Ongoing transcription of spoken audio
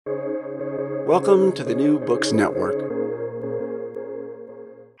Welcome to the New Books Network.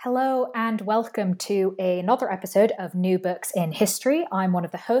 Hello and welcome to another episode of New Books in History. I'm one of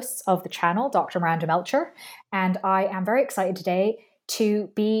the hosts of the channel, Dr. Miranda Melcher, and I am very excited today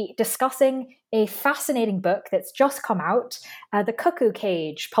to be discussing a fascinating book that's just come out, The Cuckoo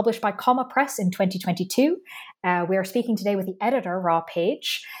Cage, published by Comma Press in 2022. We are speaking today with the editor, Ra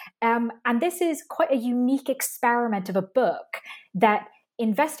Page, and this is quite a unique experiment of a book that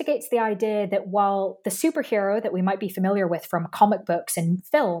investigates the idea that while the superhero that we might be familiar with from comic books and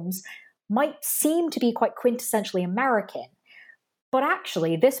films might seem to be quite quintessentially American, but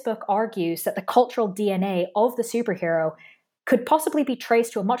actually this book argues that the cultural DNA of the superhero could possibly be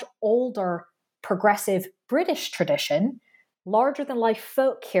traced to a much older, progressive British tradition, larger than life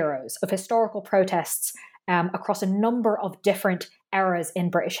folk heroes of historical protests across a number of different eras in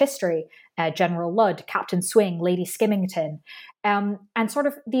British history, General Ludd, Captain Swing, Lady Skimmington, and sort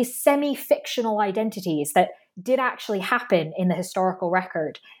of these semi-fictional identities that did actually happen in the historical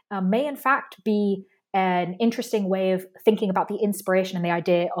record may in fact be an interesting way of thinking about the inspiration and the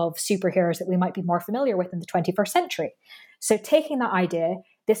idea of superheroes that we might be more familiar with in the 21st century. So taking that idea,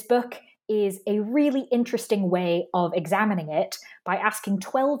 this book is a really interesting way of examining it by asking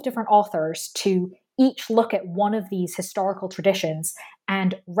 12 different authors to each look at one of these historical traditions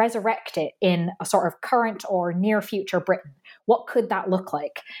and resurrect it in a sort of current or near future Britain. What could that look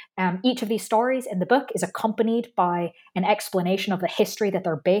like? Each of these stories in the book is accompanied by an explanation of the history that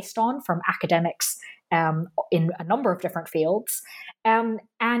they're based on from academics in a number of different fields. And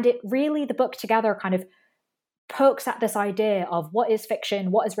it really, the book together kind of pokes at this idea of what is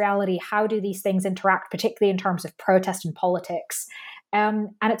fiction, what is reality, how do these things interact, particularly in terms of protest and politics. And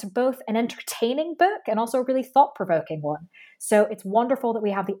it's both an entertaining book and also a really thought-provoking one. So it's wonderful that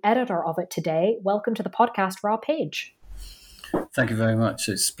we have the editor of it today. Welcome to the podcast, Ra Page. Thank you very much.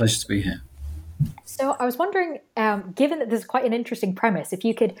 It's a pleasure to be here. So I was wondering, given that this is quite an interesting premise, if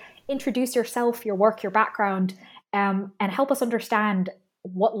you could introduce yourself, your work, your background, and help us understand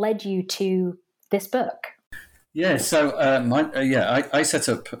what led you to this book. Yeah, so I set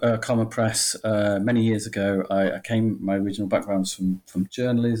up Comma Press many years ago. My original background's from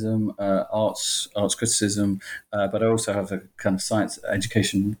journalism, arts criticism, but I also have a kind of science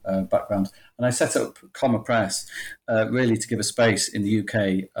education background. And I set up Comma Press really to give a space in the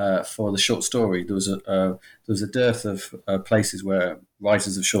UK for the short story. There was a dearth of places where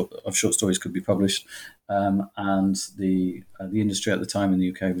writers of short stories could be published. And the industry at the time in the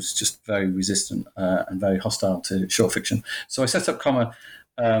UK was just very resistant and very hostile to short fiction. So I set up Comma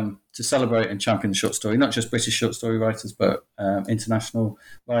to celebrate and champion the short story, not just British short story writers, but international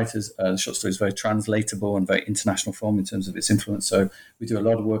writers. The short story is very translatable and very international form in terms of its influence. So we do a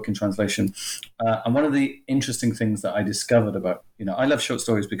lot of work in translation. And one of the interesting things that I discovered about, I love short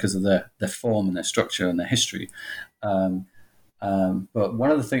stories because of their form and their structure and their history. But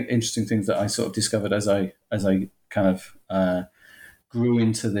one of the interesting things that I sort of discovered as I kind of grew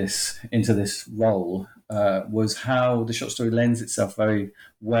into this role was how the short story lends itself very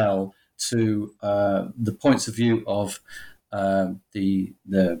well to the points of view of the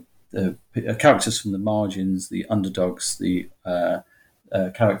characters from the margins, the underdogs, the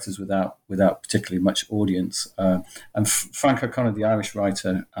characters without particularly much audience. And Frank O'Connor, the Irish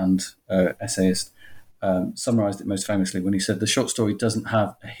writer and essayist, summarized it most famously when he said the short story doesn't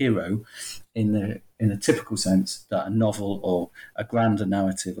have a hero in the typical sense that a novel or a grander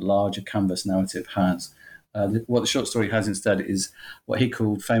narrative, a larger canvas narrative has. What the short story has instead is what he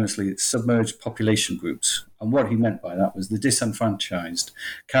called famously submerged population groups. And what he meant by that was the disenfranchised,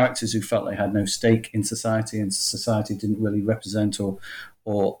 characters who felt they had no stake in society and society didn't really represent or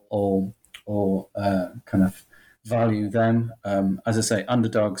kind of value them. As I say,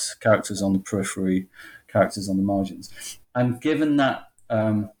 underdogs, characters on the periphery, characters on the margins. And given that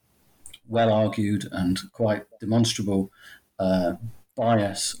well-argued and quite demonstrable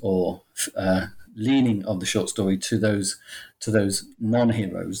bias or leaning of the short story to those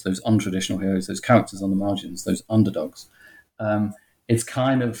non-heroes, those untraditional heroes, those characters on the margins, those underdogs, it was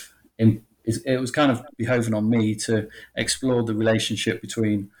kind of behoving on me to explore the relationship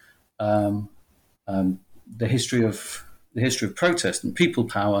between the history of protest and people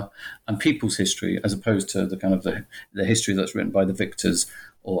power and people's history, as opposed to the kind of the history that's written by the victors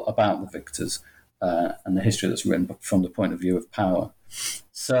or about the victors, and the history that's written from the point of view of power.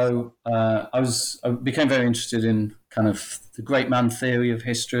 So I became very interested in kind of the great man theory of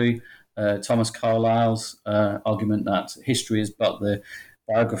history, Thomas Carlyle's argument that history is but the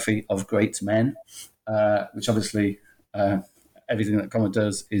biography of great men, which obviously everything that Comma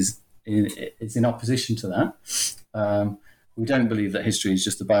does is in opposition to that. we don't believe that history is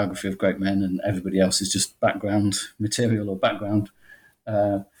just the biography of great men and everybody else is just background material or background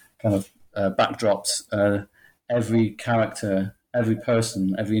backdrops. Every character, every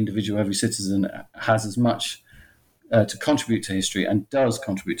person, every individual, every citizen has as much to contribute to history and does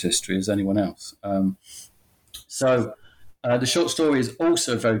contribute to history as anyone else. So the short story is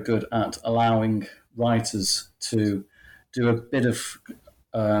also very good at allowing writers to do a bit of,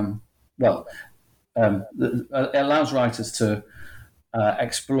 it allows writers to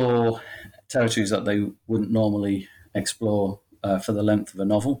explore territories that they wouldn't normally explore for the length of a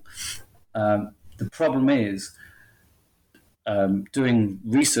novel. The problem is doing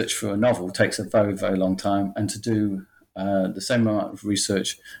research for a novel takes a very, very long time, and to do the same amount of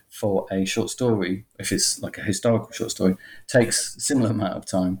research for a short story, if it's like a historical short story, takes a similar amount of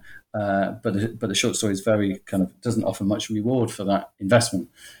time. But the short story is very doesn't offer much reward for that investment.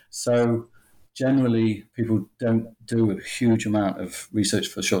 So generally, people don't do a huge amount of research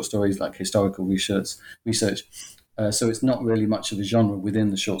for short stories, like historical research. So it's not really much of a genre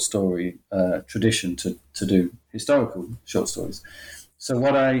within the short story tradition to do historical short stories. So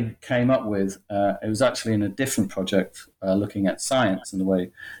what I came up with, it was actually in a different project looking at science and the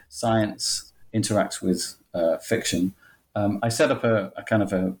way science interacts with fiction. I set up a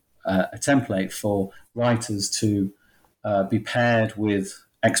template for writers to be paired with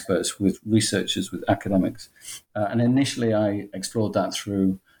experts, with researchers, with academics. And initially I explored that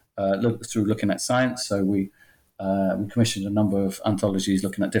through looking at science. So we commissioned a number of anthologies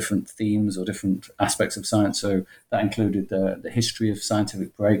looking at different themes or different aspects of science. So that included the history of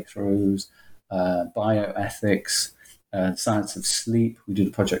scientific breakthroughs, bioethics, science of sleep. We did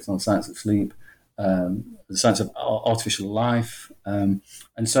a project on the science of sleep, the science of artificial life, and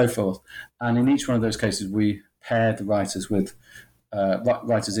so forth. And in each one of those cases, we paired the writers with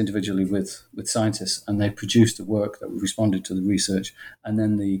writers individually with scientists, and they produced a work that responded to the research, and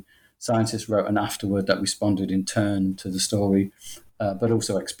then the scientists wrote an afterword that responded in turn to the story, but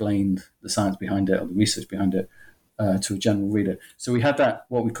also explained the science behind it or the research behind it to a general reader. So we had that,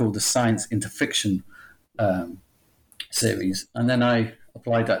 what we call the science into fiction series, and then I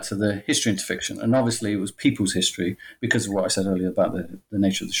applied that to the history into fiction. And obviously it was people's history because of what I said earlier about the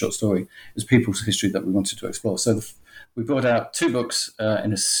nature of the short story. It was people's history that we wanted to explore. So we brought out 2 books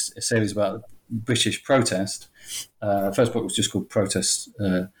in a series about British protest. First book was just called Protest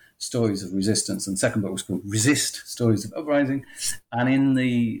Stories of Resistance, and the second book was called Resist, Stories of Uprising. And in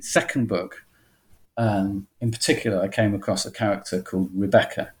the second book, in particular, I came across a character called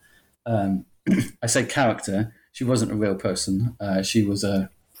Rebecca. I say character, she wasn't a real person. She was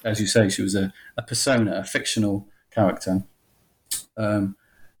as you say, she was a persona, a fictional character, who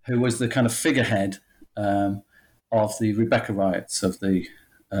was the kind of figurehead of the Rebecca riots of the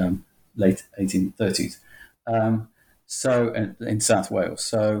late 1830s. So in South Wales.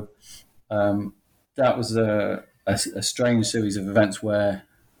 So that was a strange series of events where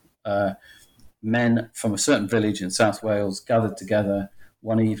men from a certain village in South Wales gathered together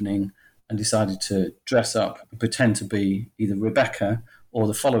one evening and decided to dress up and pretend to be either Rebecca or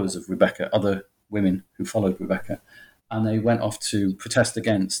the followers of Rebecca, other women who followed Rebecca. And they went off to protest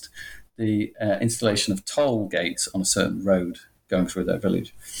against the installation of toll gates on a certain road going through their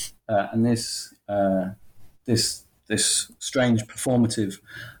village. And this strange performative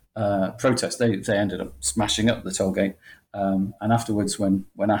protest, they ended up smashing up the toll gate. And afterwards, when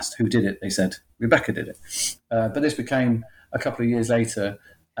asked who did it, they said Rebecca did it. But this became, a couple of years later,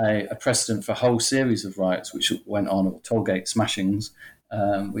 a precedent for a whole series of riots which went on, or toll gate smashings,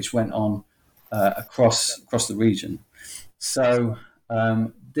 which went on across the region. So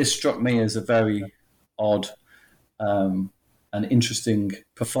this struck me as a very odd and interesting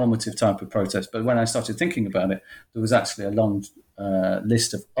performative type of protest. But when I started thinking about it, there was actually a long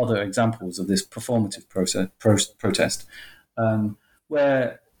list of other examples of this performative protest,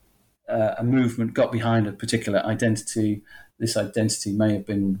 where a movement got behind a particular identity. This identity may have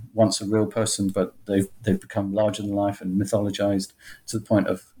been once a real person, but they've become larger than life and mythologized to the point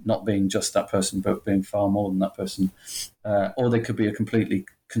of not being just that person, but being far more than that person. Or they could be a completely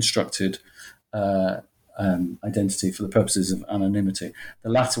constructed identity for the purposes of anonymity. The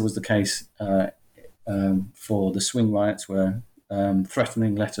latter was the case for the Swing riots, where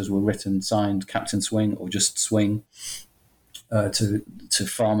threatening letters were written, signed Captain Swing or just Swing, to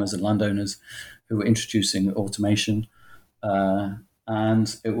farmers and landowners who were introducing automation.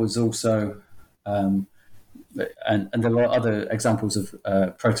 And it was also, and there were other examples of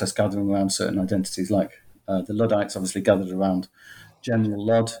protests gathering around certain identities, like the Luddites obviously gathered around General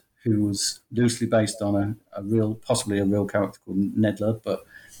Ludd, who was loosely based on possibly a real character called Ned Ludd. But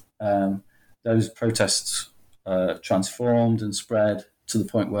those protests transformed and spread to the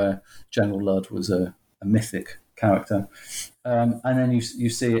point where General Ludd was a mythic character. And then you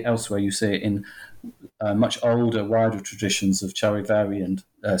see it elsewhere. You see it in much older, wider traditions of Charivari and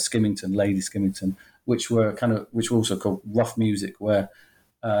Skimmington, Lady Skimmington, which were also called rough music, where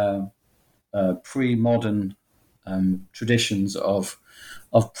pre-modern traditions of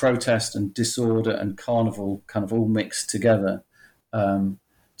protest and disorder and carnival kind of all mixed together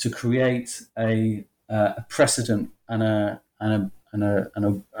to create a precedent and a kind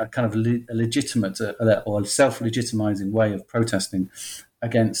of a legitimate or self-legitimizing way of protesting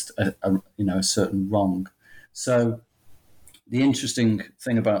against a certain wrong. So the interesting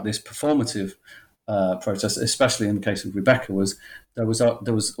thing about this performative protest, especially in the case of Rebecca, was there was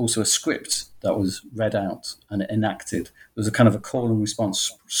also a script that was read out and enacted. There was a kind of a call and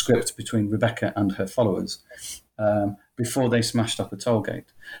response script between Rebecca and her followers before they smashed up a toll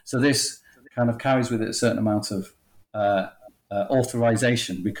gate. So this kind of carries with it a certain amount of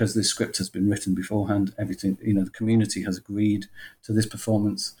authorization, because this script has been written beforehand. Everything, the community has agreed to this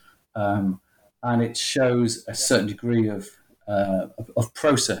performance, and it shows a certain degree of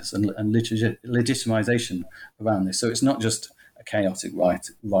process and legitimization around this. So it's not just a chaotic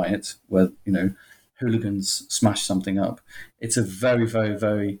riot where hooligans smash something up. It's a very, very,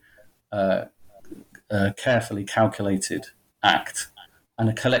 very carefully calculated act and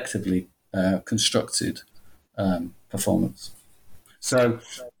a collectively constructed performance. So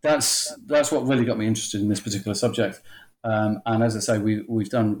that's what really got me interested in this particular subject. And as I say,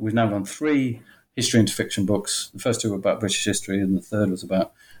 we've now done 3 history into fiction books. The first 2 were about British history, and the third was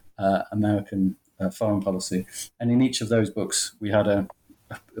about American foreign policy. And in each of those books, we had a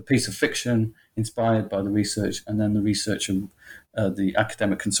piece of fiction inspired by the research, and then the researcher, the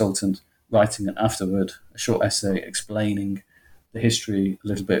academic consultant, writing an afterword, a short essay explaining the history a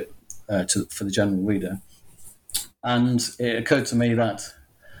little bit for the general reader. And it occurred to me that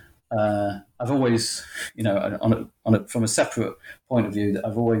I've always, from a separate point of view, that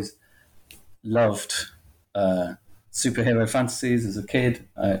I've always loved superhero fantasies as a kid.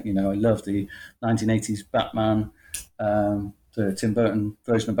 I loved the 1980s Batman, the Tim Burton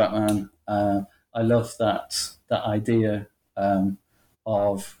version of Batman. I love that idea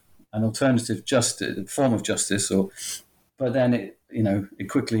of an alternative form of justice. But then it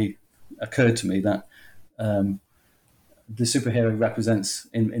quickly occurred to me that the superhero represents,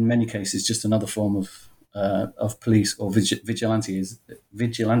 in many cases, just another form of police or vigilantism,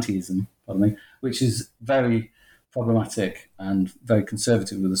 which is very problematic and very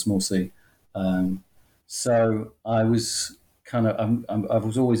conservative with a small c. So I was I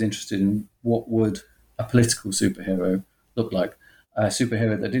was always interested in what would a political superhero look like. A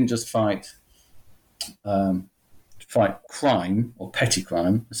superhero that didn't just fight crime or petty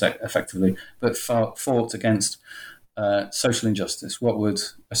crime, effectively, but fought against social injustice. What would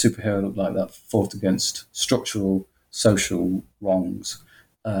a superhero look like that fought against structural social wrongs?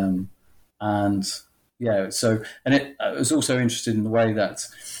 I was also interested in the way that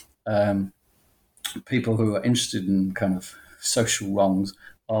people who are interested in kind of social wrongs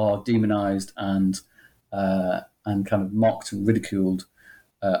are demonized and kind of mocked and ridiculed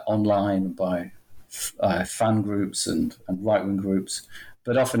online by fan groups and right-wing groups,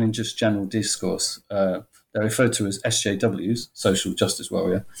 but often in just general discourse. They're referred to as SJWs, social justice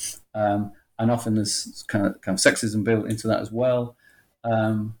warrior, and often there's kind of sexism built into that as well.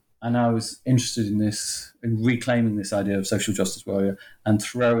 And I was interested in reclaiming this idea of social justice warrior and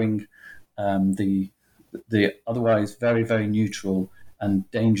throwing the otherwise very, very neutral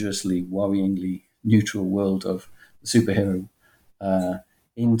and dangerously, worryingly neutral world of the superhero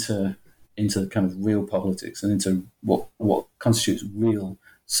into kind of real politics and into what constitutes real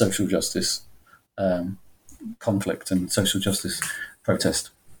social justice conflict and social justice protest.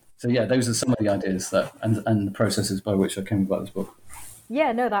 So yeah, those are some of the ideas and the processes by which I came about this book.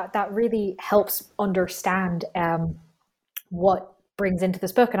 Yeah, no, that really helps understand what brings into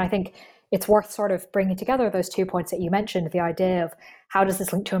this book. And I think it's worth sort of bringing together those 2 points that you mentioned, the idea of how does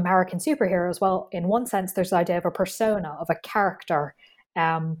this link to American superheroes? Well, in one sense, there's the idea of a persona, of a character.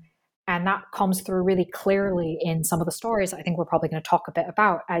 And that comes through really clearly in some of the stories I think we're probably going to talk a bit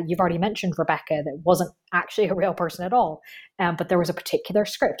about. You've already mentioned Rebecca, that wasn't actually a real person at all, but there was a particular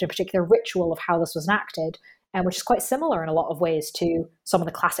script, a particular ritual of how this was enacted, which is quite similar in a lot of ways to some of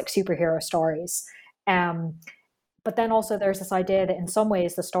the classic superhero stories. But then also there's this idea that in some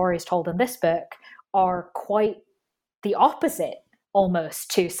ways the stories told in this book are quite the opposite almost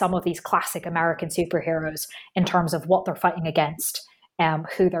to some of these classic American superheroes in terms of what they're fighting against,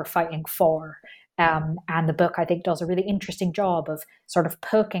 who they're fighting for. And the book, I think, does a really interesting job of sort of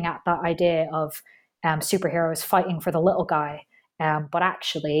poking at that idea of superheroes fighting for the little guy. But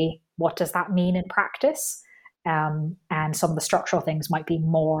actually, what does that mean in practice? And some of the structural things might be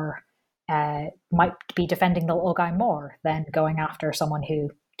defending the little guy more than going after someone who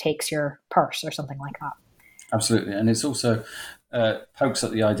takes your purse or something like that. Absolutely, and it's also pokes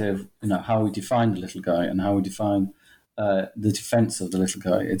at the idea of how we define the little guy and how we define the defense of the little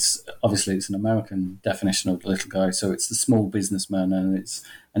guy. It's an American definition of the little guy, so it's the small businessman, and it's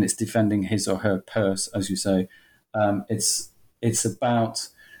defending his or her purse, as you say. It's about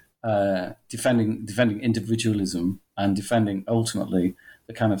defending individualism and defending ultimately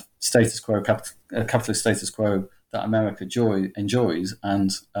the kind of status quo, capitalist status quo that America enjoys.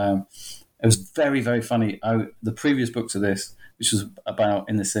 And it was very, very funny. The previous book to this, which was about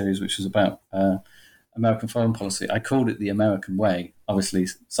in the series, which was about American foreign policy, I called it The American Way, obviously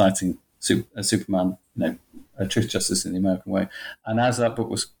citing Superman, Truth, Justice in the American Way. And as that book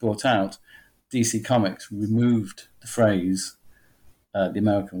was brought out, DC Comics removed the phrase The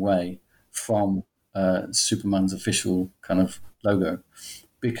American Way from Superman's official kind of logo,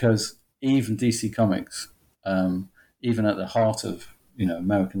 because even DC Comics, even at the heart of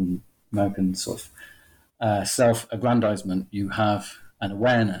American sort of self-aggrandizement, you have an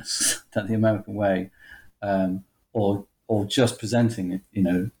awareness that the American way, or just presenting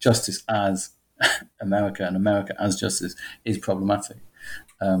justice as America and America as justice, is problematic.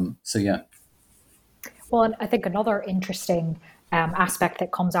 So yeah. Well, and I think another interesting aspect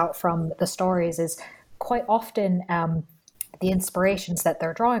that comes out from the stories is quite often the inspirations that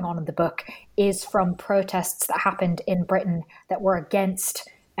they're drawing on in the book is from protests that happened in Britain that were against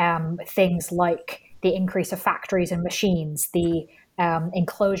things like the increase of factories and machines, the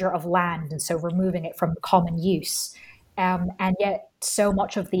enclosure of land, and so removing it from common use. And yet so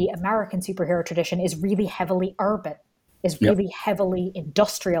much of the American superhero tradition is really heavily urban, is really heavily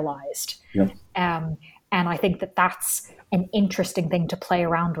industrialized. Yep. And I think that that's an interesting thing to play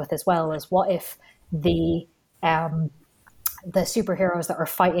around with as well, is what if the superheroes that are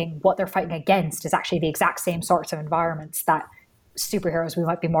fighting, what they're fighting against is actually the exact same sorts of environments that superheroes we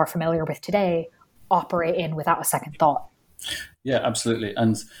might be more familiar with today operate in without a second thought. Yeah, absolutely.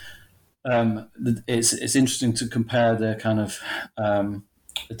 And it's interesting to compare the kind of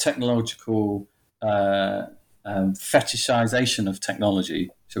the technological fetishization of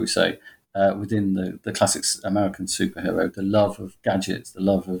technology, shall we say, within the classic American superhero, the love of gadgets, the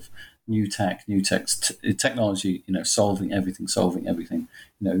love of new technology, solving everything.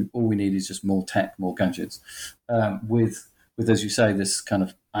 All we need is just more tech, more gadgets. With as you say, this kind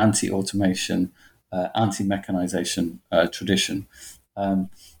of anti-automation, anti-mechanization tradition. And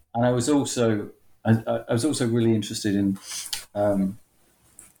I was also really interested in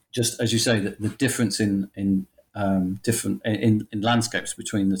just as you say the difference in landscapes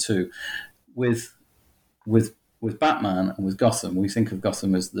between the two. With Batman and with Gotham, we think of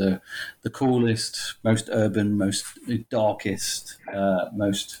Gotham as the coolest, most urban, most darkest,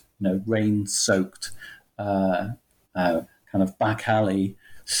 most rain-soaked, kind of back alley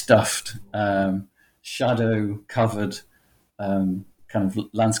stuffed, shadow-covered kind of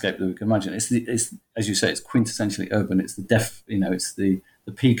landscape that we can imagine. It's as you say, it's quintessentially urban. It's it's the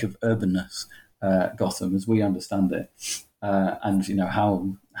peak of urbanness, Gotham as we understand it, and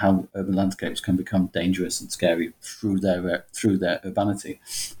how urban landscapes can become dangerous and scary through their urbanity.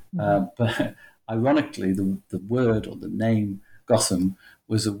 But ironically, the word or the name Gotham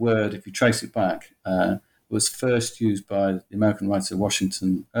was a word, if you trace it back, was first used by the American writer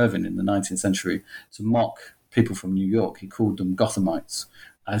Washington Irving in the 19th century to mock people from New York. He called them Gothamites,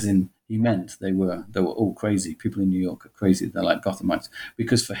 as in he meant they were all crazy. People in New York are crazy. They're like Gothamites.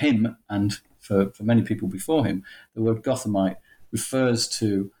 Because for him and for many people before him, the word Gothamite refers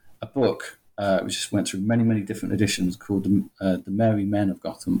to a book which just went through many, many different editions called the Merry Men of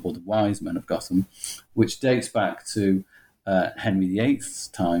Gotham or the Wise Men of Gotham, which dates back to Henry VIII's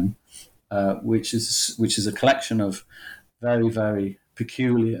time, which is a collection of very, very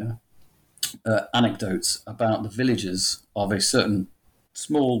peculiar anecdotes about the villagers of a certain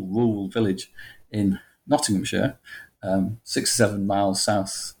small rural village in Nottinghamshire, 6 or 7 miles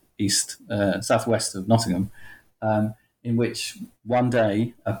southwest of Nottingham, in which one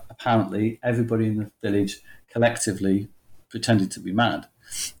day, apparently, everybody in the village collectively pretended to be mad.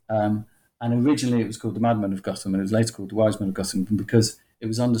 And originally it was called the Madmen of Gotham, and it was later called the Wise Men of Gotham, because it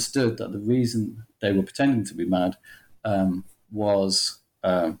was understood that the reason they were pretending to be mad was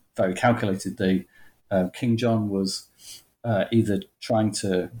very calculated. King John was either trying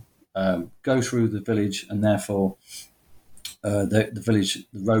to go through the village, and therefore the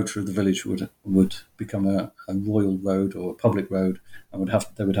road through the village would become a royal road or a public road, and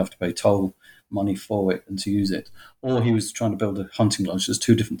they would have to pay toll money for it and to use it, or he was trying to build a hunting lodge. There's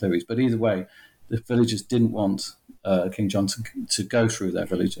two different theories, but either way, the villagers didn't want King John to go through their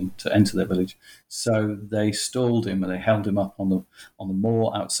village and to enter their village, so they stalled him and they held him up on the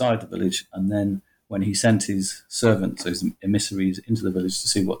moor outside the village. And then when he sent his servants, his emissaries, into the village to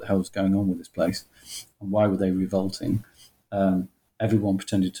see what the hell was going on with this place and why were they revolting, everyone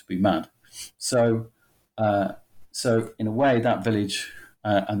pretended to be mad. So in a way, that village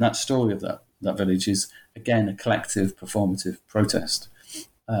and that story of that village is again a collective performative protest.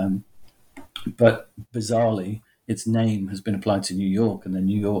 But bizarrely, its name has been applied to New York, and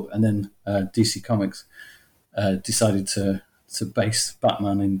then DC Comics decided to base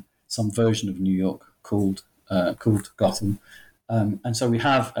Batman in some version of New York called Gotham, and so we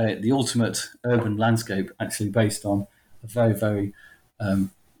have the ultimate urban landscape actually based on a very, very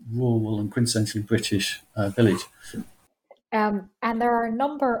rural and quintessentially British village. And there are a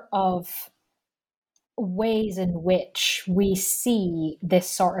number of ways in which we see this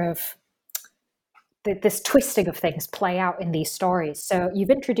sort of this twisting of things play out in these stories. So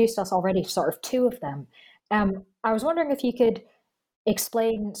you've introduced us already to sort of two of them. I was wondering if you could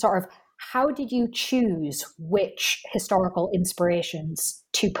explain sort of how did you choose which historical inspirations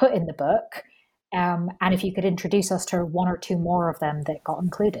to put in the book, and if you could introduce us to one or two more of them that got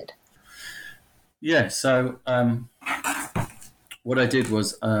included. Yeah, so what I did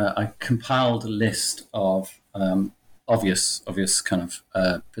was I compiled a list of obvious kind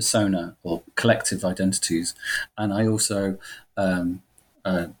of persona or collective identities, and I also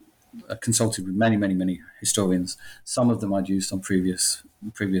consulted with many historians. Some of them I'd used on previous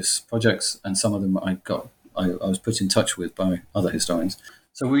projects, and some of them I was put in touch with by other historians.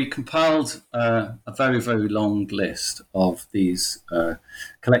 So we compiled a very, very long list of these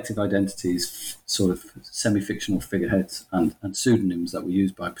collective identities, sort of semi-fictional figureheads and pseudonyms that were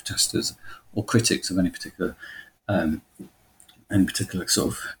used by protesters or critics of any particular sort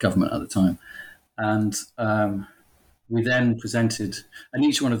of government at the time. And we then presented, and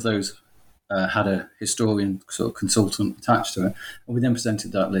each one of those had a historian sort of consultant attached to it, and we then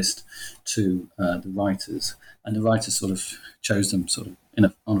presented that list to the writers, and the writers sort of chose them sort of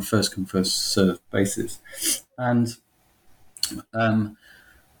on a first come first served basis. And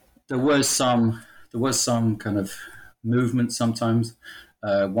there was some kind of movement sometimes.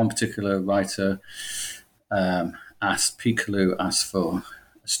 One particular writer Pete Kalu asked for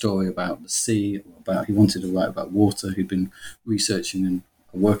a story about the sea, he wanted to write about water. He'd been researching and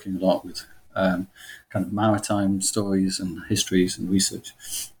working a lot with kind of maritime stories and histories and research.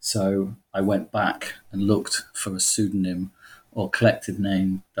 So I went back and looked for a pseudonym or collective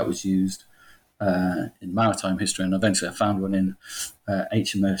name that was used in maritime history, and eventually I found one in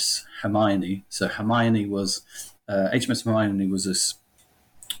HMS Hermione. So HMS Hermione was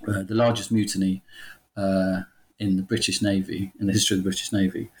the largest mutiny in the British Navy, in the history of the British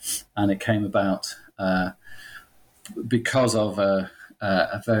Navy, and it came about because of a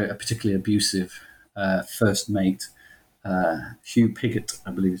particularly abusive first mate, Hugh Pigott,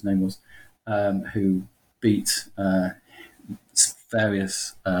 I believe his name was, who beat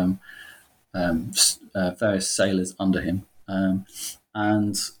various sailors under him,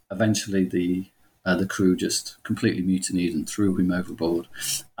 and eventually the crew just completely mutinied and threw him overboard.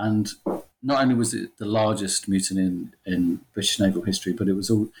 And not only was it the largest mutiny in British naval history, but it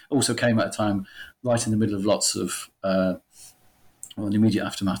was also came at a time right in the middle of lots of, the immediate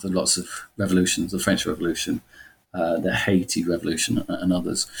aftermath of lots of revolutions, the French Revolution, the Haiti Revolution, and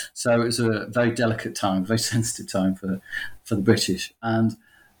others. So it was a very delicate time, very sensitive time for the British, and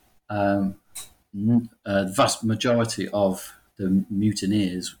the vast majority of the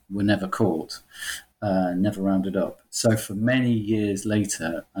mutineers were never caught, never rounded up. So for many years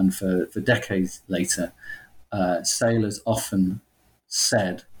later, and for decades later, sailors often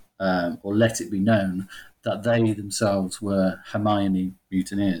said or let it be known that they themselves were Hermione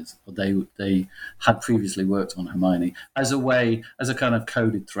mutineers, or they had previously worked on Hermione as a kind of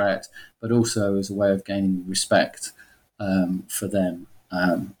coded threat, but also as a way of gaining respect for them.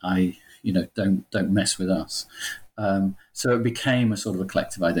 Don't mess with us. So it became a sort of a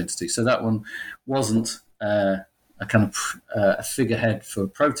collective identity. So that one wasn't a kind of a figurehead for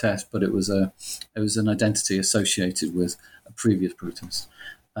protest, but it was an identity associated with a previous protest.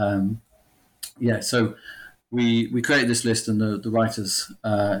 So we created this list, and the writers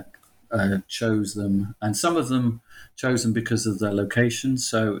chose them, and some of them chose them because of their location.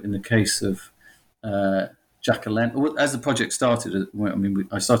 So in the case of Jack O'Lantern, as the project started,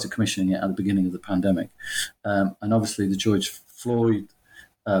 I started commissioning it at the beginning of the pandemic, and obviously the George Floyd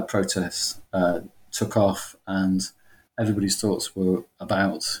protests took off, and everybody's thoughts were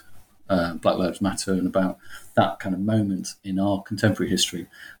about Black Lives Matter and about that kind of moment in our contemporary history.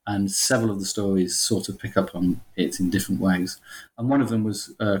 And several of the stories sort of pick up on it in different ways. And one of them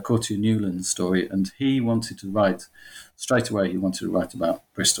was Courtier Newland's story, and he wanted to write about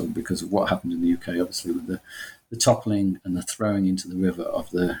Bristol because of what happened in the UK, obviously with the toppling and the throwing into the river of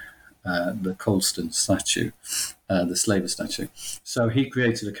the Colston statue, the slaver statue. So he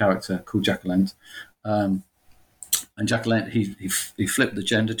created a character called Jacquelente. And Jacquelente, he flipped the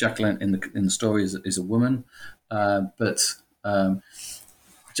gender. Jacquelente in the story is a woman, but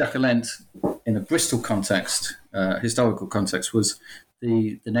Jacquelente in a Bristol context, historical context, was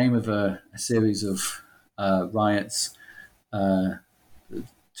the name of a series of riots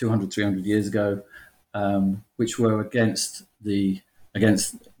 200, 300 years ago, which were against the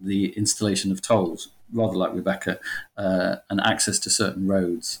installation of tolls, rather like Rebecca, and access to certain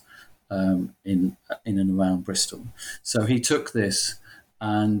roads in and around Bristol. So he took this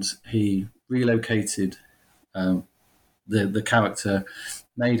and he relocated the character,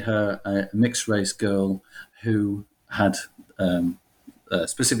 made her a mixed race girl who had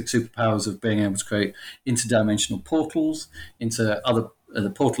specific superpowers of being able to create interdimensional portals into other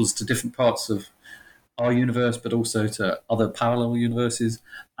portals to different parts of our universe, but also to other parallel universes.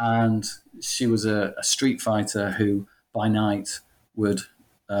 And she was a street fighter who, by night, would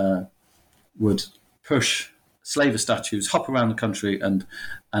push slaver statues, hop around the country, and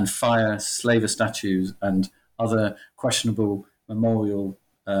fire slaver statues and other questionable memorial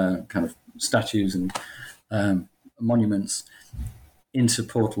kind of statues and monuments into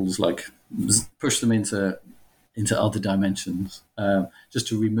portals, like push them into other dimensions, just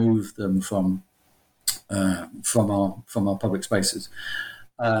to remove them from our public spaces.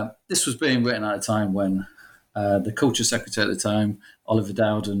 This was being written at a time when the Culture Secretary at the time, Oliver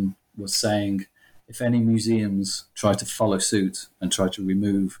Dowden, was saying, if any museums try to follow suit and try to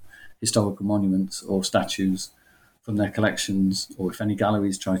remove historical monuments or statues from their collections, or if any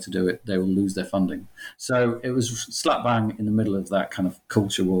galleries try to do it, they will lose their funding. So it was slap bang in the middle of that kind of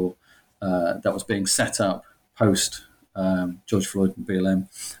culture war that was being set up post George Floyd and BLM.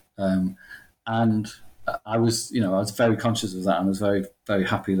 And I was very conscious of that, and I was very, very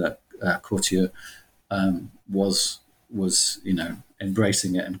happy that Courtier was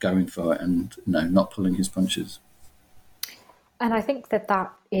embracing it and going for it, and not pulling his punches. And I think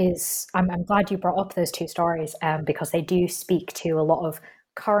that is, I'm glad you brought up those two stories because they do speak to a lot of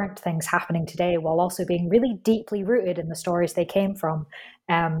current things happening today, while also being really deeply rooted in the stories they came from.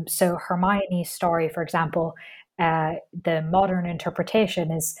 So Hermione's story, for example, the modern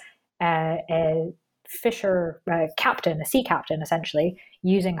interpretation is a fisher captain, a sea captain, essentially,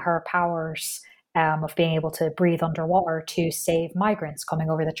 using her powers of being able to breathe underwater to save migrants coming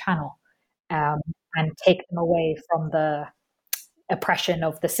over the channel and take them away from the oppression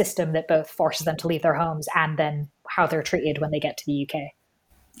of the system that both forces them to leave their homes and then how they're treated when they get to the UK.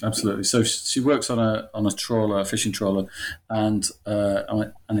 Absolutely. So she works on a trawler, a fishing trawler, and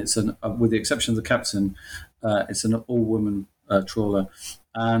it's with the exception of the captain, it's an all-woman trawler,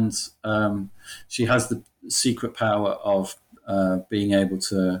 and she has the secret power of being able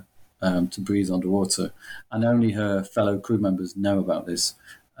to breathe underwater, and only her fellow crew members know about this.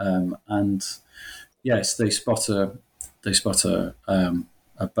 And yes, they spot a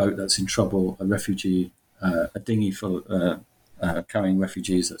boat that's in trouble, a refugee, a dinghy full carrying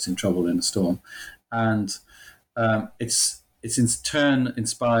refugees that's in trouble in a storm, and it's in turn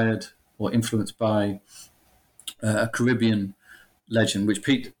inspired or influenced by a Caribbean legend, which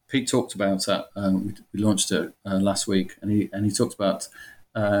Pete talked about at we launched it last week, and he talked about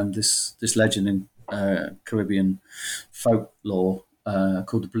this legend in Caribbean folklore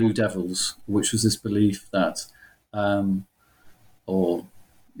called the Blue Devils, which was this belief that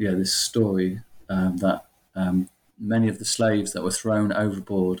this story that many of the slaves that were thrown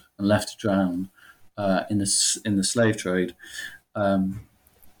overboard and left to drown in the slave trade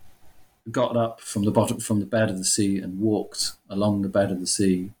got up from the bed of the sea and walked along the bed of the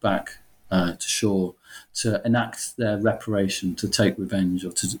sea back to shore to enact their reparation, to take revenge,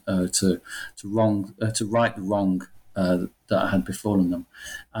 or to right the wrong that had befallen them,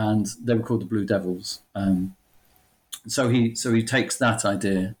 and they were called the Blue Devils. So he takes that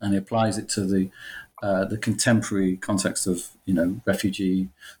idea and he applies it to the contemporary context of the refugee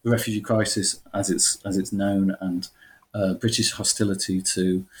crisis as it's known, and British hostility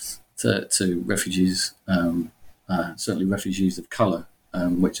to refugees, certainly refugees of colour,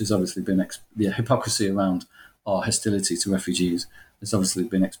 which has obviously been the hypocrisy around our hostility to refugees has obviously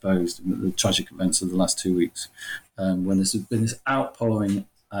been exposed in the tragic events of the last 2 weeks, when there's been this outpouring,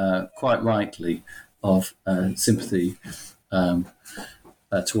 quite rightly, of sympathy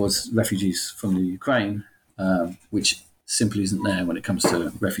towards refugees from the Ukraine, which simply isn't there when it comes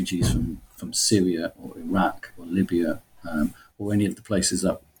to refugees from Syria or Iraq or Libya or any of the places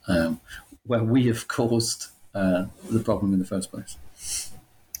that where we have caused the problem in the first place.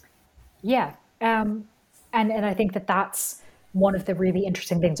 Yeah, and I think that that's one of the really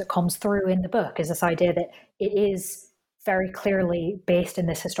interesting things that comes through in the book, is this idea that it is very clearly based in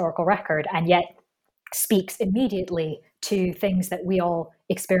this historical record, and yet speaks immediately to things that we all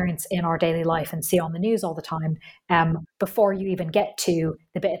experience in our daily life and see on the news all the time, before you even get to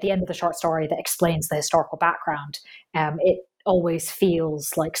the bit at the end of the short story that explains the historical background. It always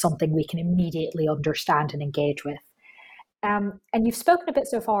feels like something we can immediately understand and engage with. And you've spoken a bit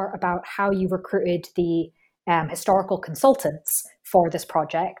so far about how you recruited the historical consultants for this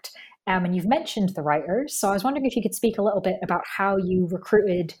project, and you've mentioned the writers. So I was wondering if you could speak a little bit about how you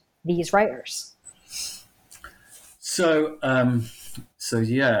recruited these writers. So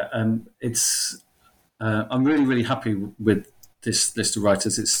it's I'm really, really happy with this list of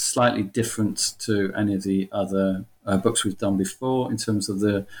writers. It's slightly different to any of the other books we've done before in terms of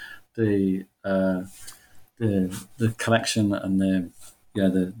the collection and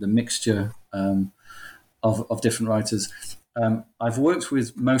the mixture of different writers. I've worked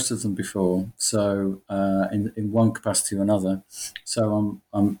with most of them before, so in one capacity or another. So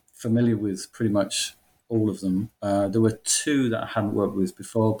I'm familiar with pretty much all of them. There were two that I hadn't worked with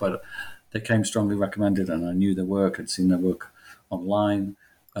before, but they came strongly recommended, and I knew their work. I'd seen their work online.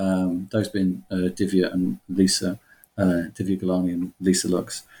 Those being Divya and Lisa, Divya Gulani and Lisa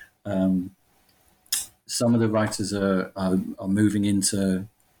Lux. Some of the writers are moving into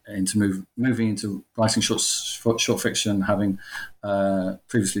writing short fiction, having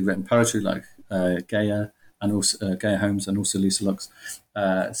previously written poetry, like Gaia and also Gaia Holmes and also Lisa Lux.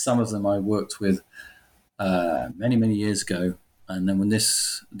 Some of them I worked with many years ago, and then when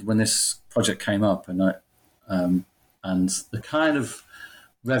this project came up, and the kind of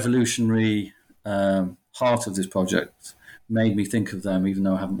revolutionary heart of this project made me think of them, even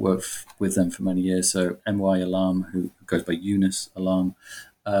though I haven't worked with them for many years. So M.Y. Alam, who goes by Yunus Alam,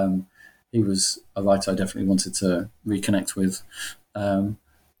 he was a writer I definitely wanted to reconnect with, and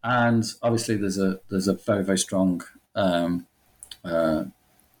obviously there's a very, very strong kind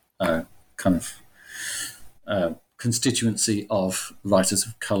of constituency of writers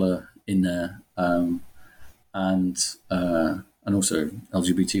of color in there, and also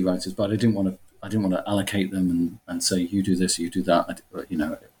LGBT writers. But I didn't want to allocate them and say you do this, you do that,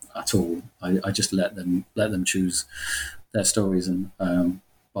 at all. I just let them choose their stories and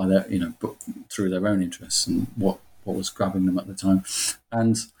by their through their own interests and what was grabbing them at the time.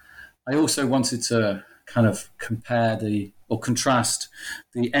 And I also wanted to kind of contrast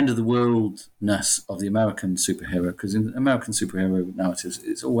the end of the worldness of the American superhero, because in American superhero narratives,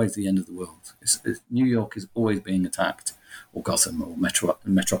 it's always the end of the world. New York is always being attacked, or Gotham, or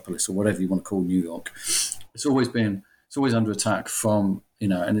Metropolis, or whatever you want to call New York. It's always under attack from,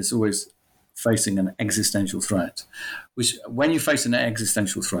 and it's always facing an existential threat. Which, when you face an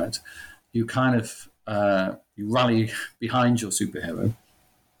existential threat, you kind of you rally behind your superhero,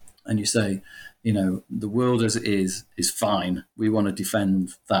 and you say, the world as it is fine. We want to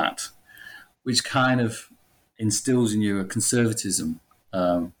defend that, which kind of instills in you a conservatism.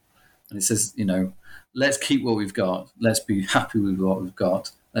 And it says, let's keep what we've got. Let's be happy with what we've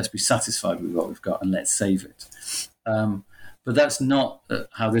got. Let's be satisfied with what we've got, and let's save it. But that's not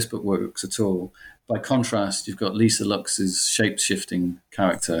how this book works at all. By contrast, you've got Lisa Lux's shape-shifting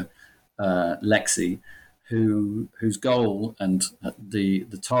character, Lexi, whose goal and the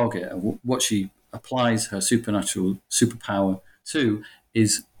target, what she applies her supernatural superpower to,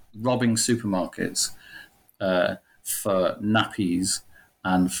 is robbing supermarkets for nappies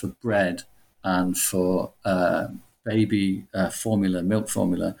and for bread and for baby formula, milk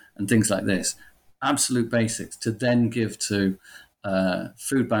formula, and things like this. Absolute basics to then give to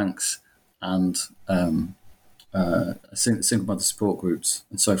food banks and single mother support groups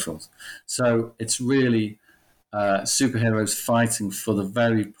and so forth. So it's really superheroes fighting for the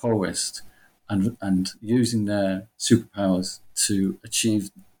very poorest and using their superpowers to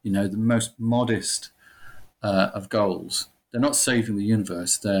achieve, the most modest of goals. They're not saving the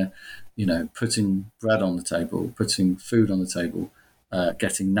universe. They're, putting bread on the table, putting food on the table,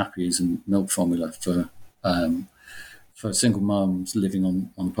 getting nappies and milk formula for single mums living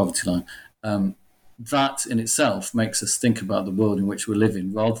on the poverty line. That in itself makes us think about the world in which we're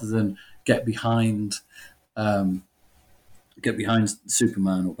living, rather than get behind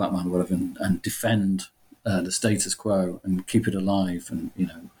Superman or Batman or whatever and defend the status quo and keep it alive and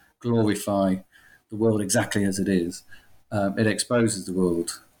glorify the world exactly as it is. it exposes the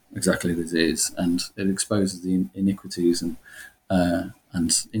world exactly as it is, and it exposes the iniquities and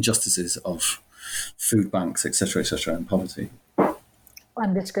injustices of food banks, etc., and poverty.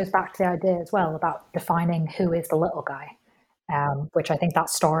 And this goes back to the idea as well about defining who is the little guy, which I think that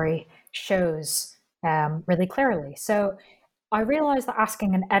story shows really clearly. So I realize that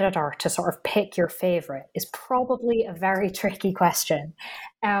asking an editor to sort of pick your favorite is probably a very tricky question.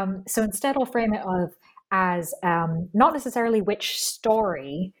 So instead, I'll frame it as not necessarily which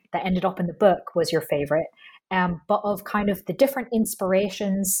story that ended up in the book was your favorite, but of kind of the different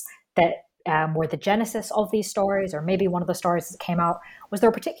inspirations that were the genesis of these stories, or maybe one of the stories that came out. Was there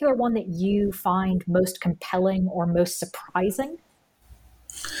a particular one that you find most compelling or most surprising?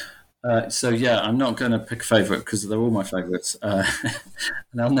 So yeah, I'm not going to pick a favourite because they're all my favourites, and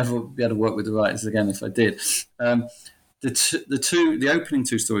I'll never be able to work with the writers again if I did. The opening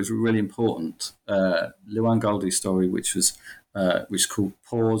two stories were really important. Llewellyn Goldie's story, which is called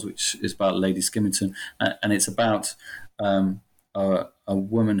Pause, which is about Lady Skimmington, and it's about a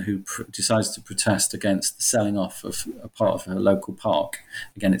woman who decides to protest against the selling off of a part of her local park.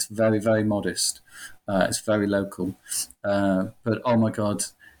 Again, it's very, very modest. It's very local, but oh my God.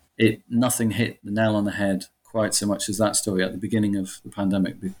 Nothing hit the nail on the head quite so much as that story at the beginning of the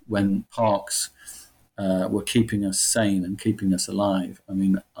pandemic, when parks were keeping us sane and keeping us alive. I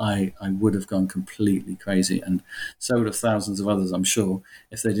mean, I would have gone completely crazy, and so would have thousands of others, I'm sure,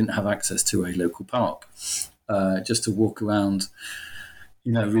 if they didn't have access to a local park. Just to walk around,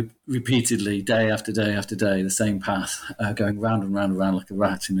 repeatedly, day after day after day, the same path, going round and round and round like a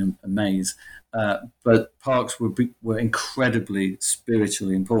rat in a maze. But parks were incredibly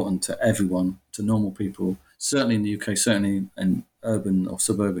spiritually important to everyone, to normal people, certainly in the UK, certainly in urban or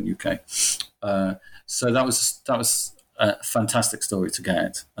suburban UK. So that was a fantastic story to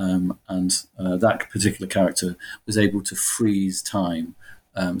get, and that particular character was able to freeze time.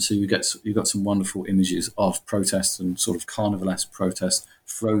 So you got some wonderful images of protests and sort of carnivalesque protests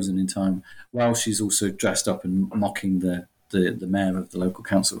frozen in time, while she's also dressed up and mocking the mayor of the local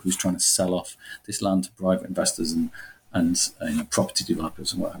council, who's trying to sell off this land to private investors and property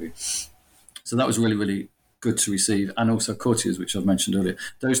developers and what have you. So that was really, really good to receive. And also Courtiers, which I've mentioned earlier.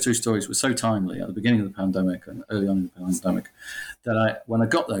 Those two stories were so timely at the beginning of the pandemic and early on in the pandemic that when I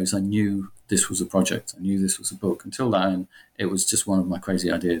got those, I knew this was a project. I knew this was a book. Until then, it was just one of my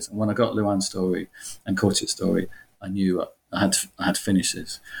crazy ideas. And when I got Llewellyn's story and Courtier's story, I knew I had to finish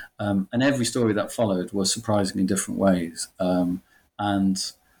this. And every story that followed was surprising in different ways. And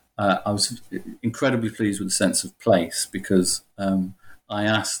I was incredibly pleased with the sense of place, because I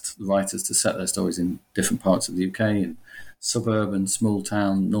asked the writers to set their stories in different parts of the UK, in suburban, small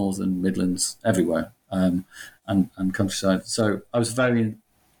town, northern, Midlands, everywhere, and countryside. So I was very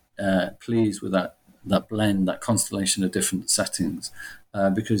pleased with that blend, that constellation of different settings,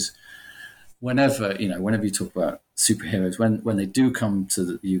 because whenever you talk about superheroes, when they do come to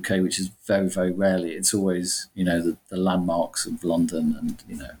the UK, which is very, very rarely, it's always the landmarks of London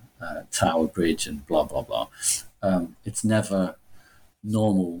and Tower Bridge and blah blah blah. It's never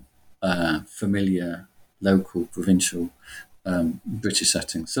normal, familiar, local, provincial British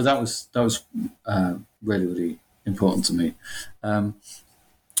setting. So that was really, really important to me.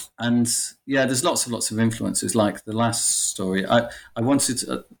 And yeah, there's lots of influences. Like the last story, I wanted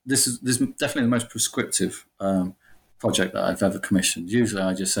to, this is definitely the most prescriptive project that I've ever commissioned. Usually,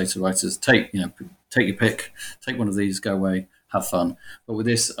 I just say to writers, take your pick, take one of these, go away, have fun. But with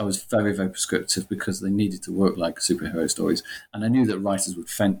this, I was very, very prescriptive, because they needed to work like superhero stories, and I knew that writers would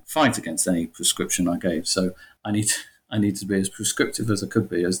fight against any prescription I gave. So I need to be as prescriptive as I could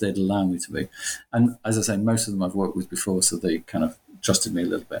be, as they'd allow me to be. And as I say, most of them I've worked with before, so they kind of trusted me a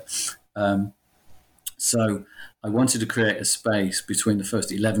little bit. So I wanted to create a space between the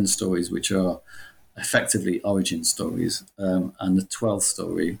first 11 stories, which are effectively origin stories, and the 12th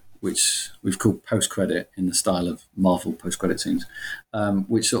story, which we've called post-credit, in the style of Marvel post-credit scenes,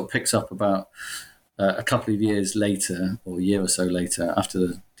 which sort of picks up about a couple of years later, or a year or so later,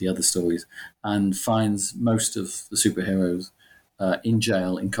 after the other stories, and finds most of the superheroes in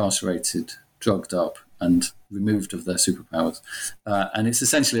jail, incarcerated, drugged up, and removed of their superpowers. And it's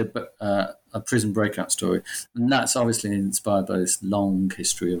essentially a prison breakout story. And that's obviously inspired by this long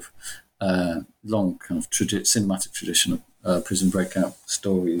history of long kind of cinematic tradition of prison breakout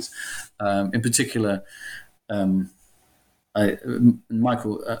stories. In particular, Alan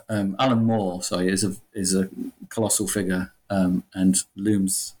Moore, is a colossal figure, and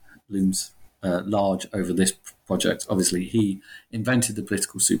looms large over this project. Obviously, he invented the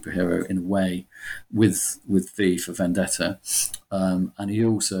political superhero in a way with V for Vendetta, and he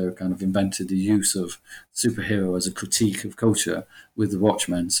also kind of invented the use of superhero as a critique of culture with the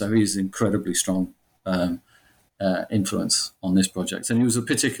Watchmen. So he's incredibly strong influence on this project, and he was a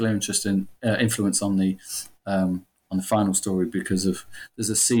particular influence on the final story because of there's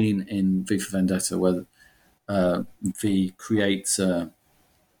a scene in V for Vendetta where V creates an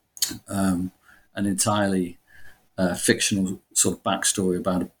entirely fictional sort of backstory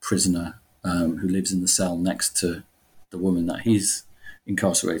about a prisoner who lives in the cell next to the woman that he's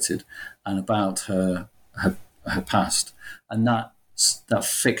incarcerated, and about her past, and that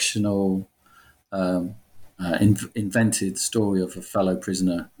fictional invented story of a fellow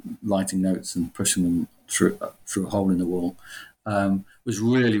prisoner writing notes and pushing them through a hole in the wall was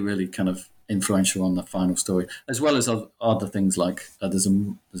really, really kind of influential on the final story, as well as other things like there's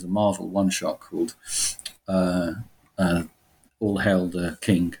a Marvel one shot called All Hail the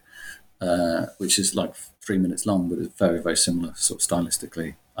King, which is like 3 minutes long, but it's very, very similar sort of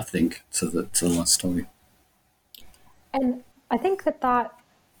stylistically, I think, to the last story. And I think that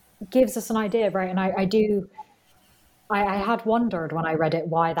gives us an idea, right? And I had wondered when I read it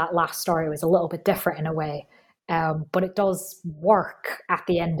why that last story was a little bit different in a way, but it does work at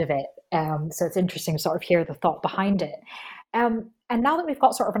the end of it. So it's interesting to sort of hear the thought behind it. And now that we've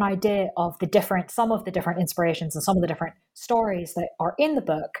got sort of an idea of some of the different inspirations and some of the different stories that are in the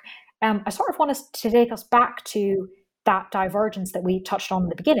book, I sort of want us to take us back to that divergence that we touched on in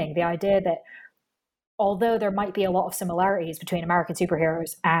the beginning, the idea that although there might be a lot of similarities between American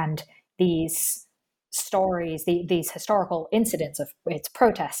superheroes and these stories, these historical incidents of its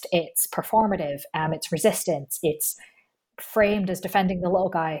protest, it's performative, it's resistance, it's framed as defending the little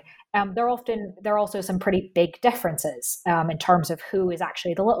guy, there are also some pretty big differences in terms of who is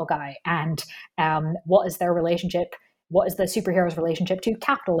actually the little guy and what is the superhero's relationship to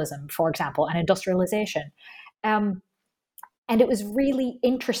capitalism, for example, and industrialization. And it was really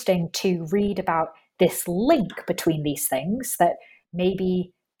interesting to read about this link between these things, that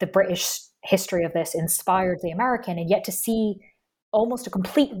maybe the British history of this inspired the American, and yet to see almost a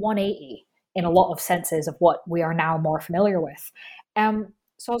complete 180 in a lot of senses of what we are now more familiar with.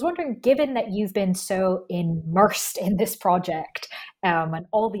 So I was wondering, given that you've been so immersed in this project and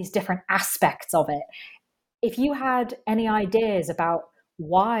all these different aspects of it, if you had any ideas about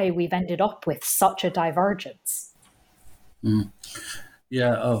why we've ended up with such a divergence.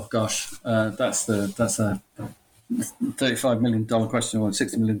 Yeah. Oh gosh, that's a $35 million question or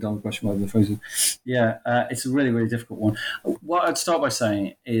 $60 million question, whatever the phrase is. Yeah, it's a really, really difficult one. What I'd start by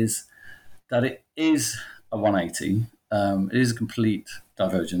saying is that it is a 180. It is a complete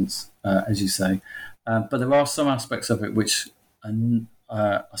divergence, as you say, but there are some aspects of it which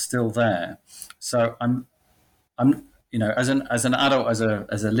are still there. So I'm as an adult, as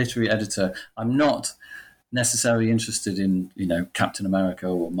a literary editor, I'm not necessarily interested in Captain America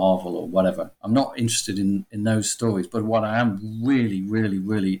or Marvel or whatever. I'm not interested in those stories. But what I am really, really,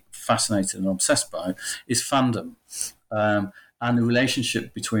 really fascinated and obsessed by is fandom and the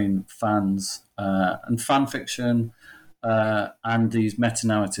relationship between fans and fan fiction and these meta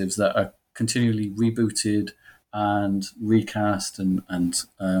narratives that are continually rebooted and recast and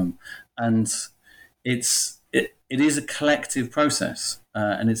it is a collective process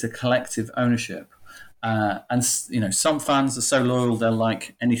and it's a collective ownership. And some fans are so loyal they'll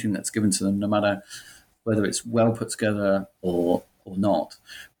like anything that's given to them, no matter whether it's well put together or not.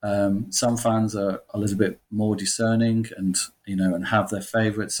 Some fans are a little bit more discerning and have their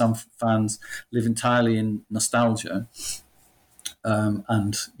favourites. Some fans live entirely in nostalgia,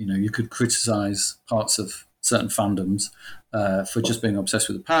 and you could criticise parts of certain fandoms for just being obsessed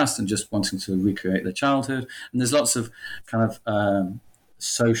with the past and just wanting to recreate their childhood. And there's lots of kind of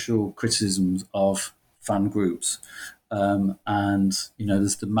social criticisms of fan groups, and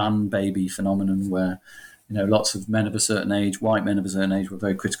there's the man baby phenomenon where lots of men of a certain age, white men of a certain age, were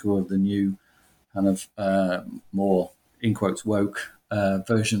very critical of the new kind of more in quotes woke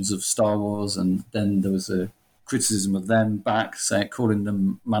versions of Star Wars, and then there was a criticism of them back, calling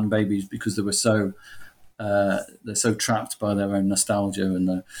them man babies because they were they're so trapped by their own nostalgia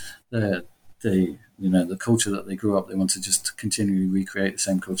and the culture that they grew up. They want to just continually recreate the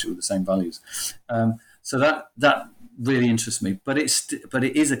same culture with the same values. So that really interests me. But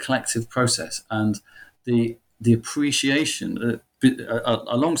it is a collective process, and the appreciation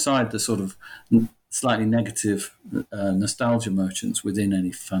alongside the sort of slightly negative nostalgia merchants within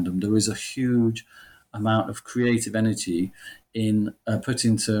any fandom, there is a huge amount of creative energy in put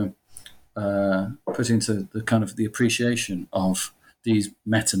into the kind of the appreciation of these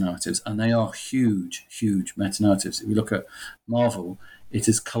meta-narratives, and they are huge, huge meta-narratives. If you look at Marvel, it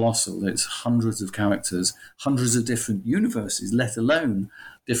is colossal. It's hundreds of characters, hundreds of different universes, let alone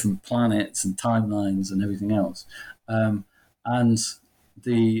different planets and timelines and everything else. And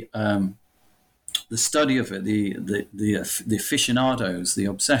the study of it, the aficionados, the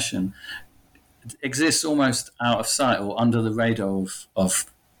obsession, exists almost out of sight or under the radar of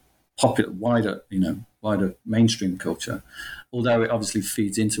popular, wider mainstream culture, although it obviously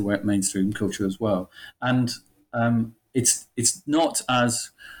feeds into mainstream culture as well. And it's not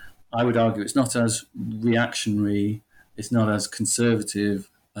as, I would argue, it's not as reactionary, it's not as conservative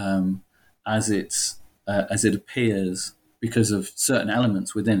as it appears, because of certain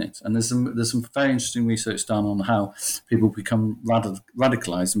elements within it. And there's some very interesting research done on how people become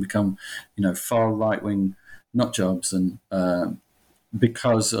radicalized and become, far right-wing nut jobs, and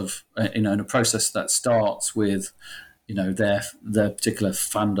because of in a process that starts with, their particular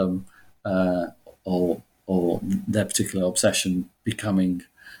fandom or their particular obsession becoming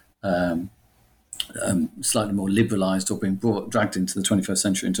slightly more liberalized or being dragged into the 21st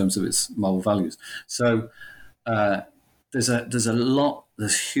century in terms of its moral values. So there's a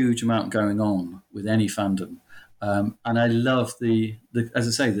huge amount going on with any fandom, and I love the as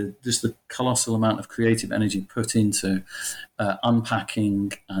I say, just the colossal amount of creative energy put into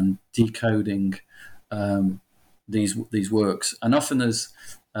unpacking and decoding these works. And often there's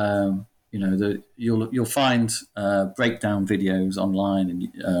you'll find breakdown videos online,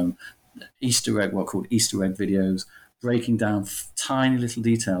 and what are called Easter egg videos, breaking down tiny little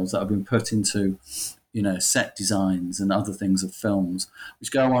details that have been put into set designs and other things of films,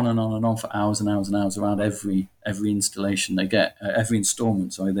 which go on and on and on for hours and hours and hours around every installation they get, every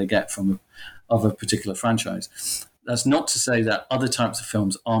installment, they get of a particular franchise. That's not to say that other types of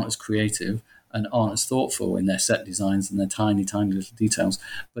films aren't as creative and aren't as thoughtful in their set designs and their tiny, tiny little details.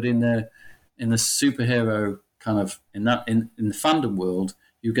 But in the superhero kind of, in the fandom world,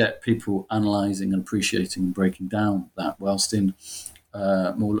 you get people analysing and appreciating and breaking down that, whilst in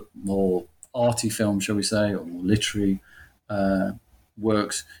more arty films, shall we say, or more literary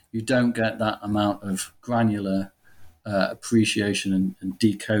works, you don't get that amount of granular appreciation and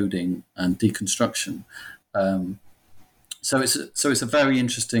decoding and deconstruction. So it's a very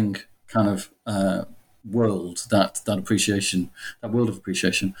interesting kind of world, that world of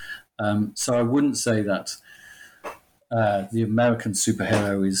appreciation. So I wouldn't say that the American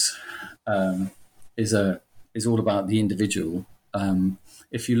superhero is all about the individual.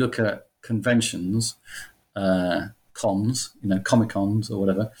 If you look at conventions, cons, Comic-Cons or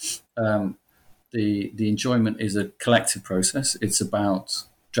whatever, the enjoyment is a collective process. It's about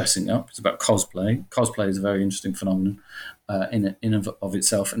dressing up. It's about cosplay. Cosplay is a very interesting phenomenon in of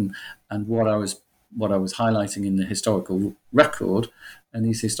itself. And what I was highlighting in the historical record and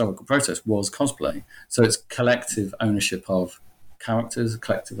these historical protests was cosplay. So it's collective ownership of characters,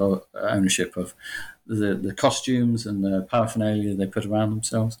 collective ownership of the costumes and the paraphernalia they put around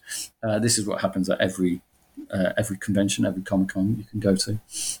themselves. This is what happens at every convention, every Comic-Con you can go to,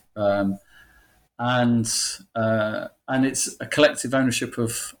 and it's a collective ownership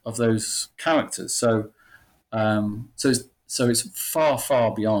of those characters. So it's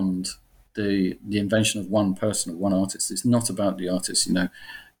far beyond the invention of one person or one artist. It's not about the artist.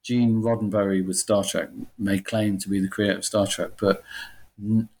 Gene Roddenberry with Star Trek may claim to be the creator of Star Trek, but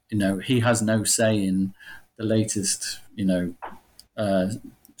he has no say in the latest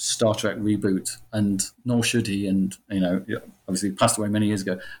Star Trek reboot, and nor should he. And obviously he passed away many years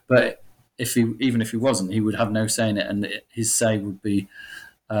ago. But even if he wasn't, he would have no say in it, and his say would be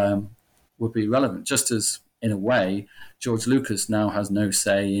relevant. Just as, in a way, George Lucas now has no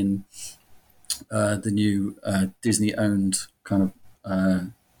say in the new Disney-owned kind of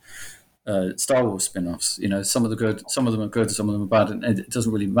Star Wars spin-offs. Some of them are good, some of them are bad, and it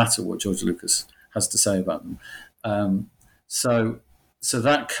doesn't really matter what George Lucas has to say about them. So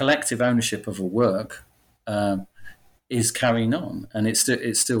that collective ownership of a work is carrying on, and it's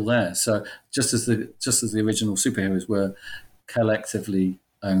still there. So just as the original superheroes were collectively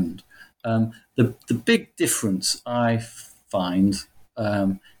owned, the big difference I find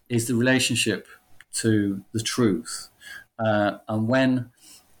is the relationship to the truth, and when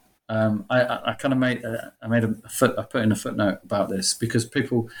I kind of I put in a footnote about this because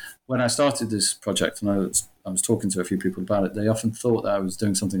people, when I started this project and I was talking to a few people about it, they often thought that I was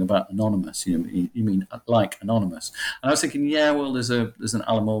doing something about Anonymous. You mean like Anonymous? And I was thinking, yeah, well, there's an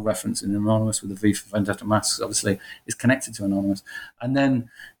Alan Moore reference in Anonymous with the V for Vendetta Masks. Obviously, is connected to Anonymous. And then,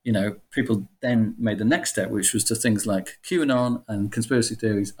 people then made the next step, which was to things like QAnon and conspiracy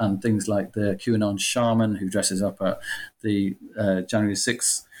theories, and things like the QAnon shaman who dresses up at the January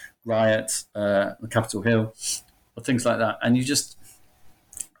 6th riot, the Capitol Hill, or things like that.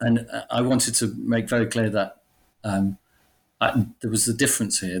 And I wanted to make very clear that there was the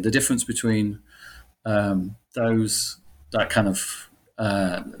difference here, the difference between that kind of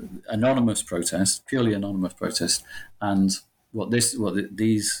anonymous protest, purely anonymous protest, and what these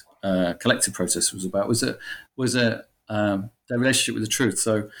collective protests was about was their relationship with the truth.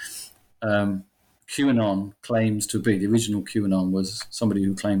 So QAnon claims to be, the original QAnon was somebody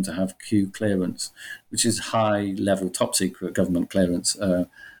who claimed to have Q clearance, which is high level, top secret government clearance,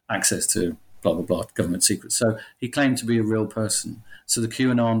 access to blah, blah, blah, government secrets. So he claimed to be a real person. So the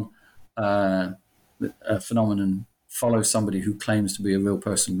QAnon phenomenon follows somebody who claims to be a real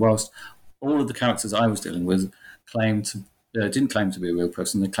person, whilst all of the characters I was dealing with didn't claim to be a real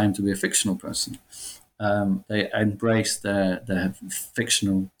person, they claimed to be a fictional person. They embraced their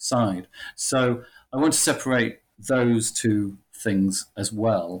fictional side. So I want to separate those two things as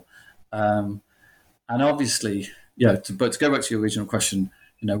well. And obviously, but to go back to your original question,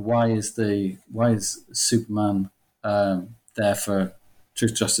 why is Superman there for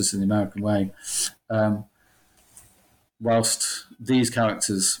truth, justice, and the American way? Whilst these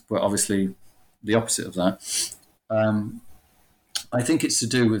characters were obviously the opposite of that, I think it's to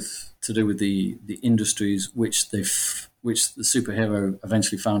do with the industries which the superhero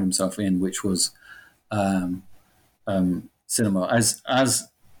eventually found himself in, which was cinema. As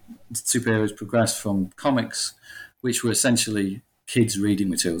superheroes progressed from comics, which were essentially kids' reading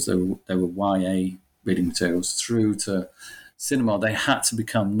materials, they were YA reading materials, through to cinema, they had to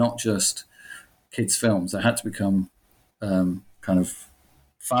become not just kids' films; they had to become kind of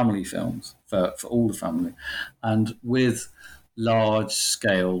family films for all the family, and with large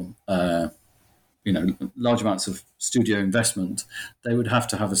scale, large amounts of studio investment, they would have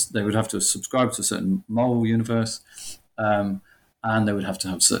to subscribe to a certain moral universe, and they would have to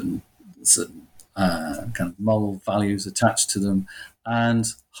have certain kind of moral values attached to them. And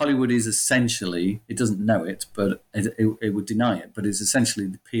Hollywood is essentially, it doesn't know it, but it would deny it, but it's essentially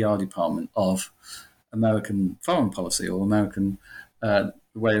the PR department of American foreign policy, or American the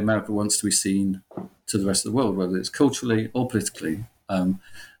way America wants to be seen to the rest of the world, whether it's culturally or politically.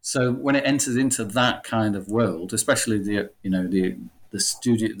 So when it enters into that kind of world, especially the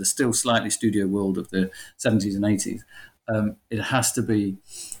still slightly studio world of the 70s and 80s, it has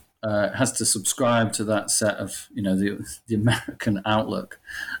to subscribe to that set of the American outlook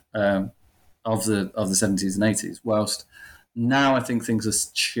of the 70s and 80s. Whilst now I think things are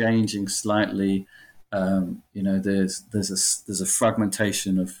changing slightly. There's a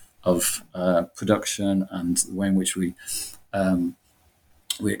fragmentation of production and the way in which we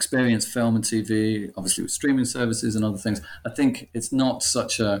experience film and TV, obviously with streaming services and other things. I think it's not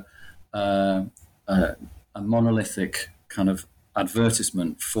such a monolithic kind of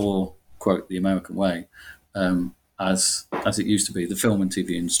advertisement for, quote, the American way, as it used to be, the film and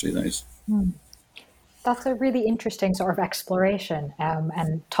TV industry, that is. That's a really interesting sort of exploration,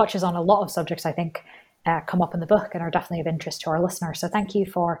 and touches on a lot of subjects I think come up in the book and are definitely of interest to our listeners. So thank you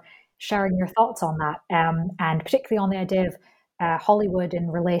for sharing your thoughts on that, and particularly on the idea of Hollywood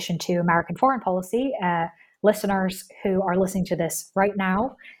in relation to American foreign policy. Listeners who are listening to this right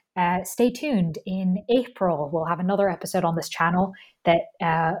now, stay tuned. In April, we'll have another episode on this channel that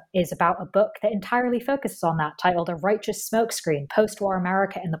is about a book that entirely focuses on that, titled A Righteous Smokescreen, Post-War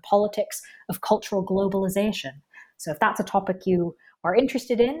America and the Politics of Cultural Globalization. So if that's a topic you are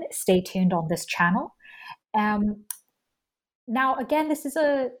interested in, stay tuned on this channel. Now, again, this is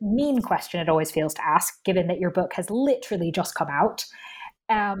a mean question, it always feels to ask, given that your book has literally just come out.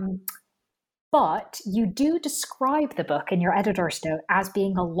 But you do describe the book in your editor's note as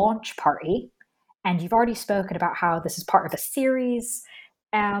being a launch party. And you've already spoken about how this is part of a series.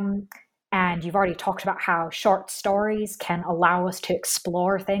 And you've already talked about how short stories can allow us to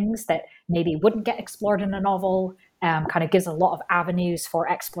explore things that maybe wouldn't get explored in a novel, kind of gives a lot of avenues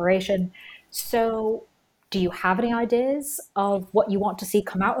for exploration. So do you have any ideas of what you want to see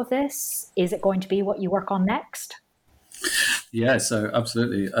come out of this? Is it going to be what you work on next? Yeah, so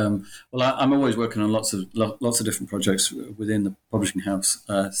absolutely. I'm always working on lots of different projects within the publishing house,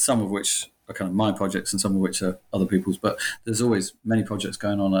 some of which are kind of my projects and some of which are other people's, but there's always many projects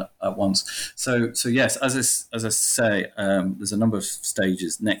going on at once. So yes, as I say, there's a number of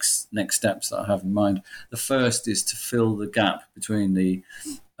stages, next steps that I have in mind. The first is to fill the gap between the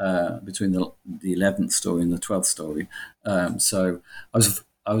 11th story and the 12th story. So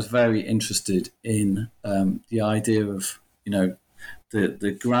I was very interested in the idea of,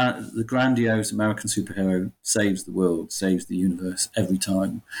 the grandiose American superhero saves the world, saves the universe every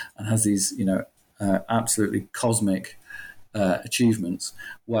time, and has these, absolutely cosmic achievements,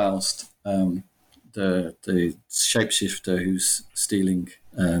 whilst the shapeshifter who's stealing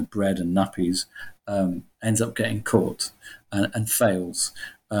bread and nappies ends up getting caught and fails.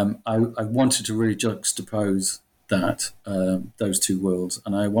 I wanted to really juxtapose that those two worlds,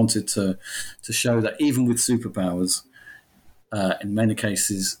 and I wanted to show that even with superpowers, in many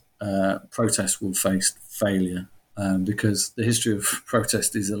cases, protest will face failure, because the history of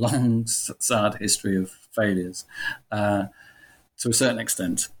protest is a long, sad history of failures. To a certain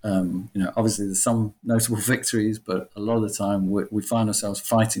extent, obviously there's some notable victories, but a lot of the time we find ourselves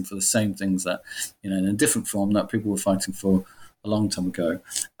fighting for the same things that, in a different form that people were fighting for a long time ago.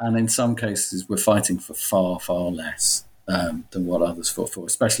 And in some cases, we're fighting for far, far less than what others fought for,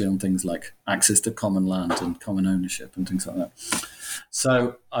 especially on things like access to common land and common ownership and things like that.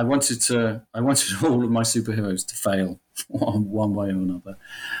 So I wanted all of my superheroes to fail one way or another.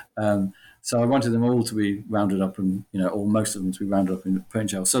 So I wanted them all to be rounded up and, or most of them to be rounded up and put in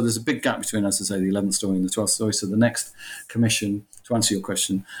jail. So there's a big gap between, as I say, the 11th story and the 12th story. So the next commission, to answer your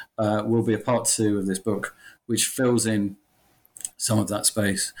question, will be a part 2 of this book, which fills in some of that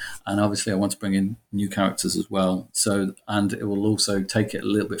space. And obviously I want to bring in new characters as well. So, and it will also take it a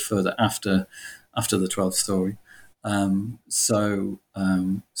little bit further after the 12th story. So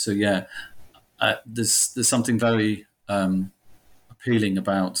yeah, there's something very appealing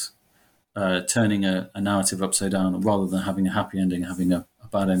about turning a narrative upside down, rather than having a happy ending, having a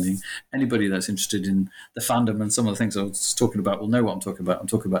bad ending. Anybody that's interested in the fandom and some of the things I was talking about will know what I'm talking about. I'm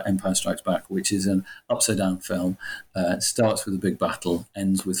talking about Empire Strikes Back, which is an upside down film. It starts with a big battle,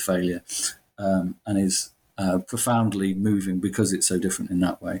 ends with failure, and is profoundly moving because it's so different in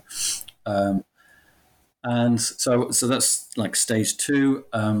that way. And so that's like stage 2.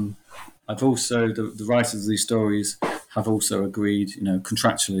 I've also, the writers of these stories have also agreed,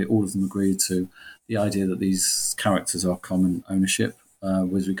 contractually, all of them agreed to the idea that these characters are common ownership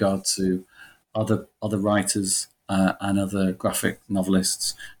with regard to other writers and other graphic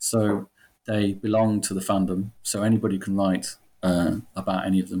novelists. So they belong to the fandom. So anybody can write about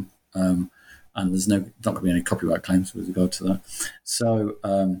any of them, and there's not going to be any copyright claims with regard to that.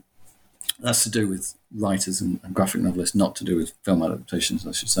 So that's to do with writers and graphic novelists, not to do with film adaptations,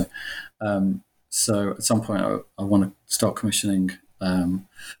 I should say. So at some point, I want to start commissioning. But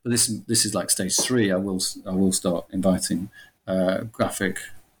this is like stage 3. I will start inviting graphic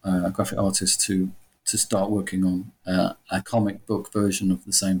artists to start working on a comic book version of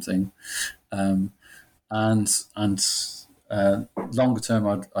the same thing. And longer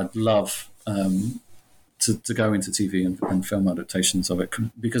term, I'd love to go into TV and film adaptations of it,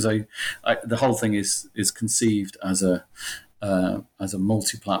 because the whole thing is conceived as a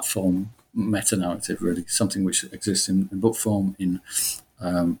multi-platform meta-narrative, really, something which exists in book form, in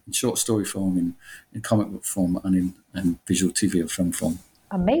short story form, in comic book form, and in visual TV or film form.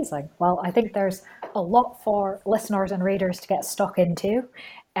 Amazing. Well, I think there's a lot for listeners and readers to get stuck into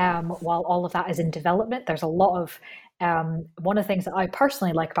while all of that is in development. There's a lot of one of the things that I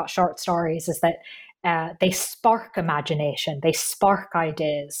personally like about short stories is that they spark imagination, they spark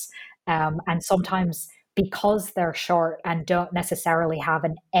ideas, and sometimes because they're short and don't necessarily have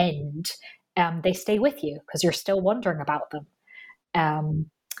an end, they stay with you because you're still wondering about them.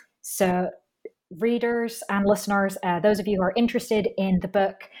 So readers and listeners, those of you who are interested in the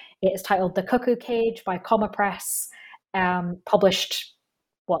book, it is titled The Cuckoo Cage by Comma Press, published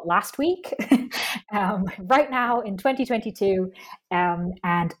last week, right now in 2022.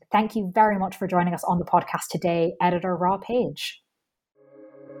 And thank you very much for joining us on the podcast today, editor Rob Page.